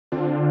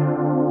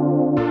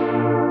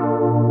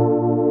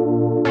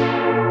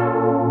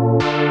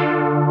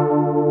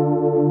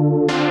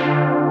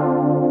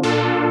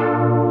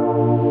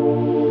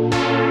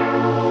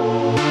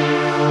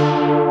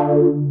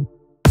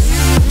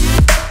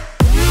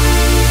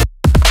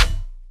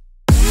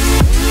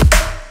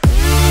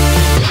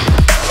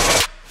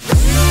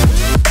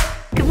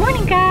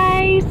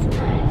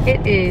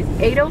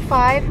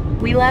8:05.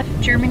 We left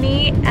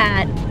Germany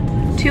at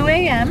 2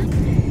 a.m.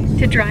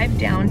 to drive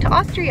down to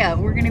Austria.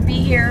 We're gonna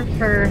be here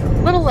for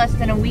a little less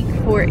than a week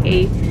for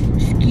a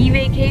ski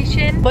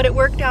vacation, but it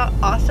worked out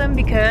awesome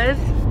because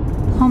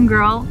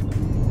homegirl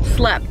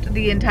slept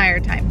the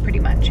entire time pretty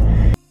much.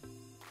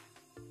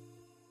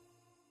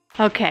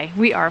 Okay,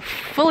 we are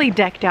fully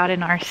decked out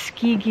in our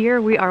ski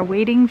gear. We are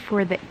waiting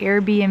for the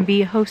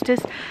Airbnb hostess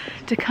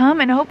to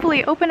come and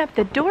hopefully open up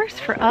the doors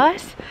for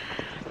us.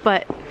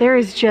 But there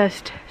is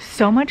just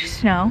so much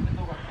snow.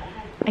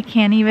 I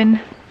can't even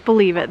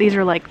believe it. These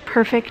are like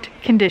perfect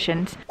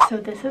conditions. So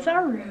this is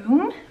our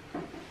room.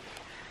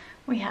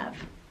 We have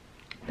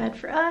a bed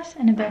for us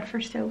and a bed for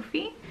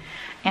Sophie.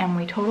 And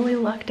we totally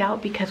lucked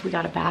out because we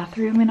got a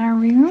bathroom in our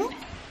room.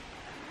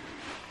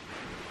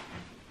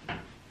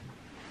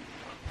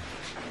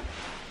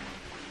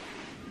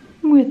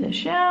 With a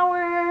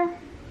shower.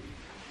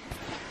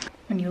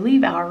 When you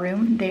leave our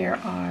room, there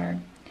are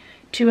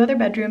 2 other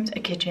bedrooms, a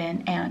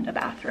kitchen, and a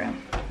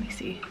bathroom. Let me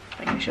see if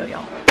I can show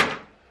y'all.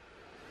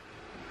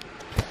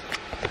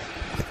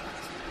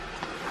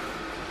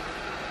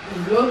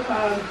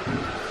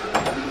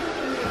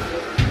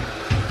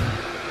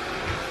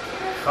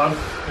 Ganz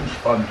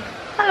entspannt.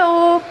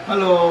 Hello.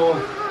 Hallo.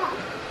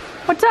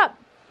 What's up?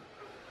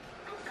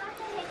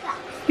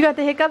 You got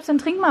the hiccups? Dann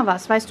trink mal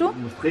was, weißt du? Du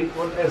musst trinken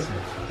und essen.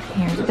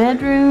 Here's the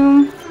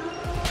bedroom.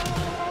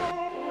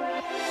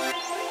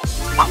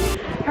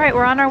 All right,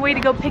 we're on our way to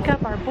go pick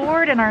up our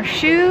board and our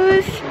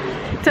shoes.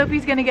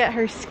 Sophie's gonna get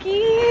her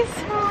skis.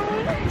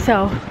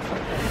 So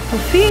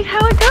we'll see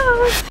how it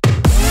goes.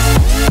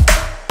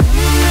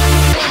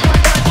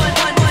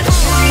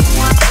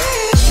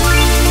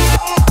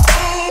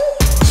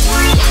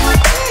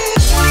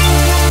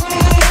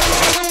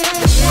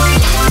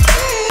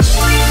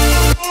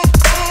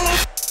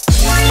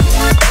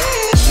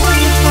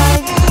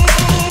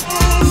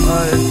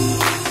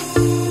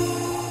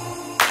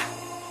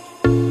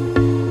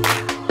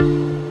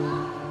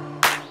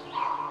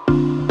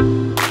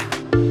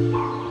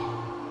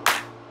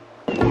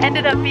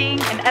 Ended up being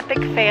an epic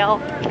fail.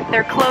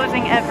 They're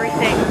closing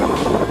everything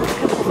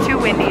because it's too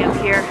windy up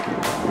here.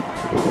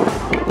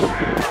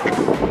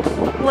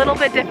 A little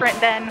bit different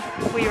than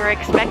we were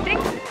expecting,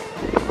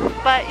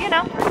 but you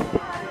know,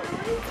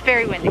 it's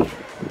very windy.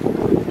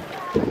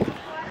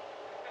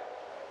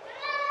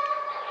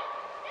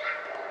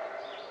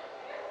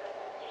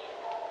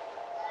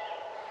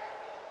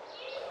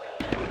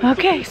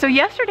 Okay, so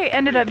yesterday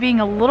ended up being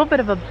a little bit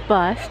of a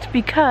bust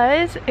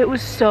because it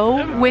was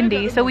so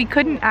windy, so we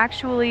couldn't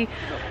actually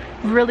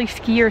really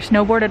ski or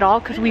snowboard at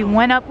all because we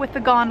went up with the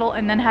gondola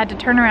and then had to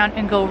turn around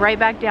and go right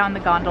back down the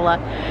gondola.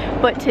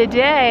 But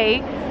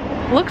today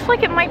looks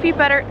like it might be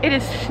better. It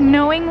is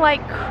snowing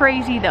like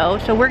crazy though,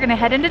 so we're gonna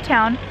head into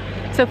town.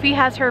 Sophie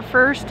has her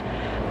first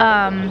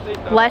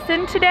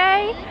lesson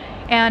today,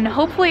 and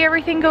hopefully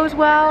everything goes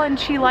well and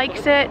she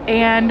likes it,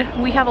 and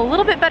we have a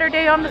little bit better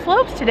day on the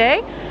slopes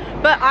today.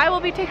 But I will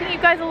be taking you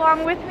guys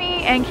along with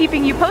me and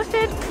keeping you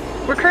posted.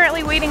 We're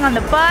currently waiting on the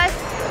bus.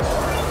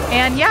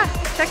 And yeah,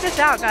 check this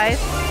out, guys.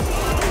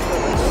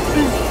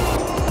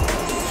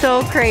 This is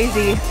so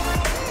crazy.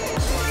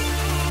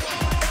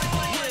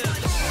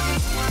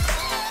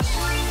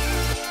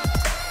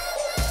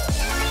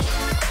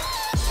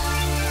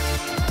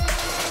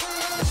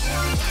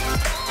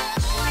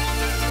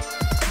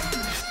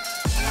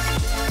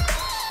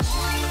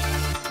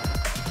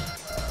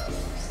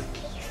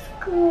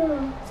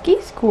 Ski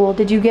school.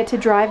 Did you get to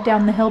drive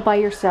down the hill by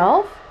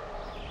yourself?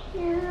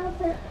 Yeah,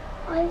 but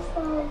I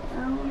fall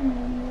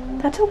down.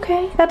 That's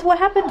okay. That's what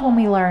happens when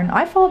we learn.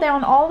 I fall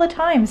down all the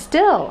time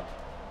still.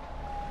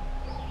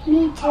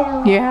 Me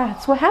too. Yeah,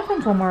 that's what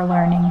happens when we're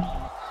learning.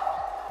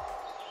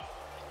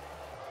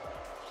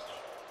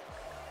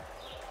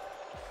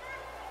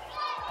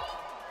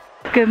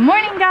 Good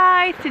morning,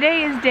 guys.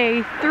 Today is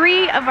day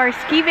 3 of our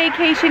ski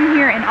vacation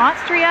here in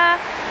Austria.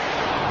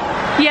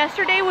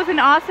 Yesterday was an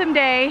awesome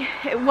day.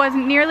 It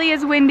wasn't nearly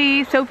as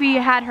windy. Sophie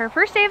had her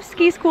first day of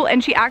ski school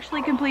and she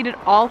actually completed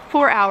all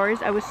 4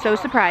 hours. I was so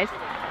surprised.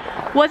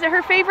 Was it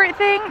her favorite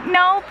thing?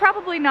 No,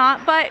 probably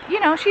not, but you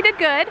know, she did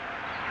good.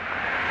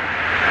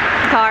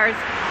 Cars.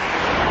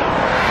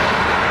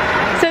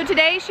 So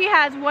today she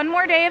has 1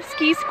 more day of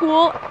ski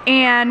school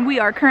and we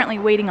are currently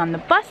waiting on the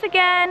bus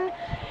again.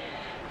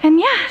 And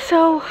yeah,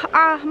 so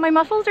my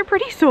muscles are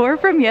pretty sore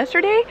from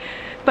yesterday,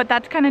 but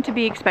that's kind of to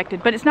be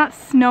expected. But it's not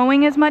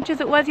snowing as much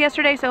as it was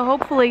yesterday, so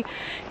hopefully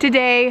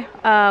today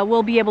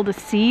we'll be able to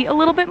see a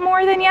little bit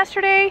more than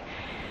yesterday.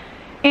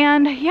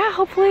 And yeah,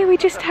 hopefully we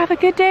just have a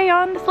good day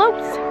on the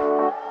slopes.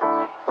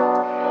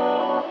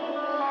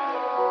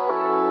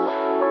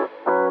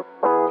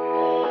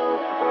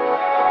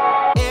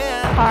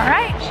 All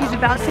right, she's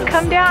about to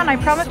come down. I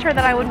promised her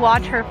that I would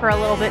watch her for a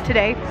little bit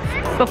today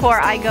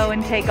before I go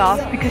and take off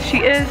because she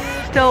is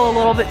still a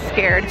little bit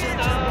scared.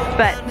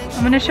 But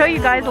I'm gonna show you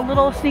guys a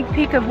little sneak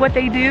peek of what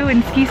they do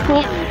in ski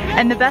school.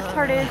 And the best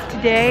part is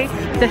today,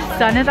 the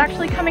sun is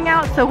actually coming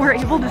out, so we're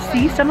able to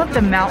see some of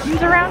the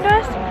mountains around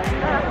us.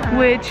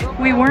 which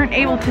we weren't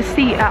able to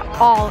see at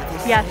all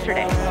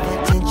yesterday.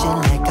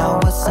 Like I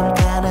was some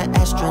kind of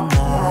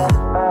astronaut.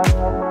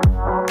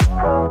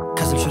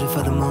 Cause I'm shooting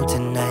for the moon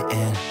tonight,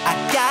 and I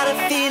got a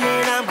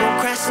feeling I'm gonna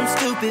crash some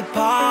stupid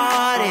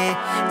party.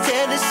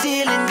 Tear the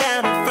ceiling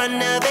down in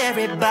front of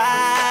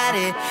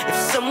everybody. If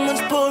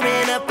someone's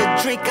pouring up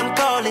a drink, I'm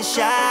calling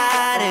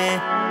shawty.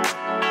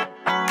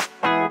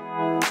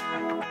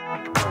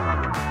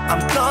 I'm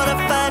gonna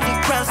find a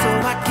crown so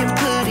I can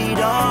put it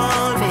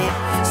on me.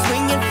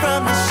 Swinging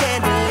from the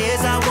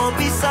chandeliers, I won't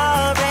be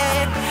sorry.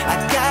 I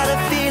got a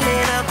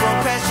feeling I'm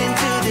gonna crash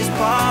into this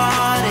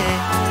party.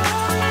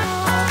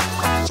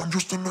 I'm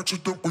just an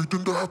accident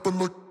waiting to happen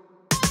like.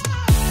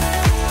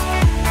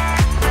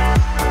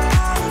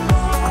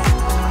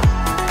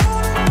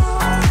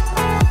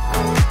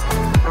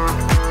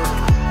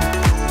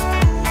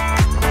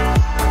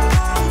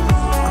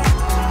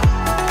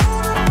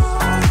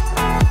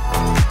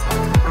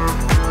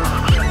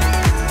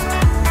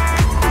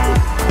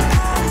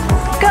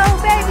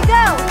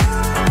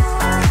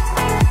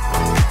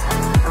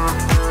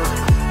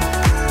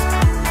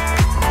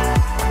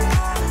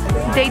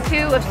 Day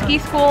 2 of ski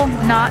school,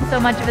 not so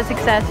much of a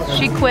success.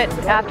 She quit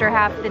after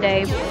half the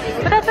day,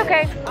 but that's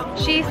okay.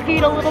 She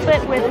skied a little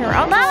bit with her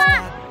uncle.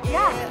 Mama!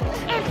 Yeah.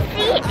 And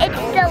see, it's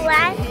the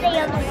last day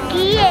of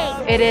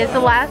skiing. It is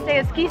the last day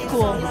of ski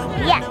school.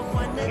 Yes.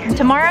 And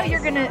tomorrow you're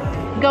gonna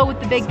go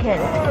with the big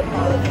kids.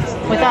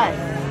 With us.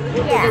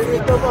 Yeah.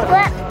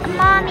 With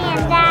Mommy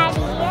and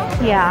Daddy.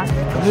 Yeah.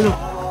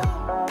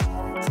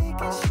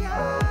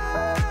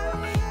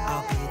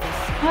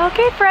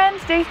 Okay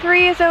friends, day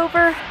 3 is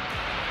over.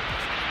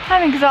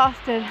 I'm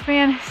exhausted.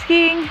 Man,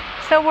 skiing,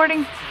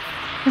 snowboarding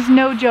is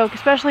no joke,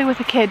 especially with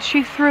the kids.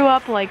 She threw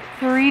up like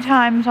 3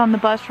 times on the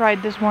bus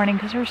ride this morning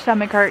because her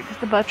stomach hurt because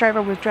the bus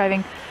driver was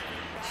driving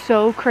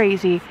so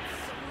crazy.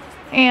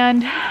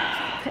 And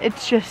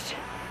it's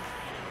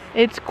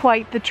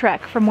quite the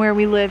trek from where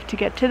we live to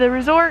get to the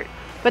resort.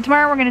 But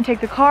tomorrow we're gonna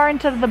take the car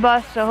instead of the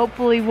bus, so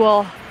hopefully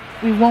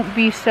we won't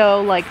be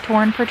so like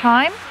torn for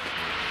time.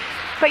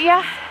 But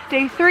yeah,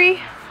 day 3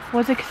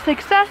 was a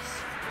success.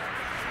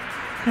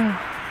 So.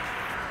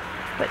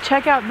 But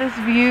check out this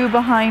view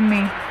behind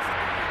me.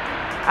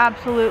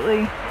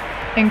 Absolutely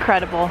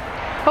incredible.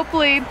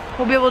 Hopefully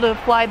we'll be able to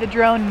fly the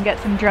drone and get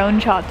some drone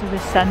shots of the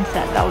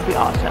sunset. That would be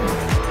awesome.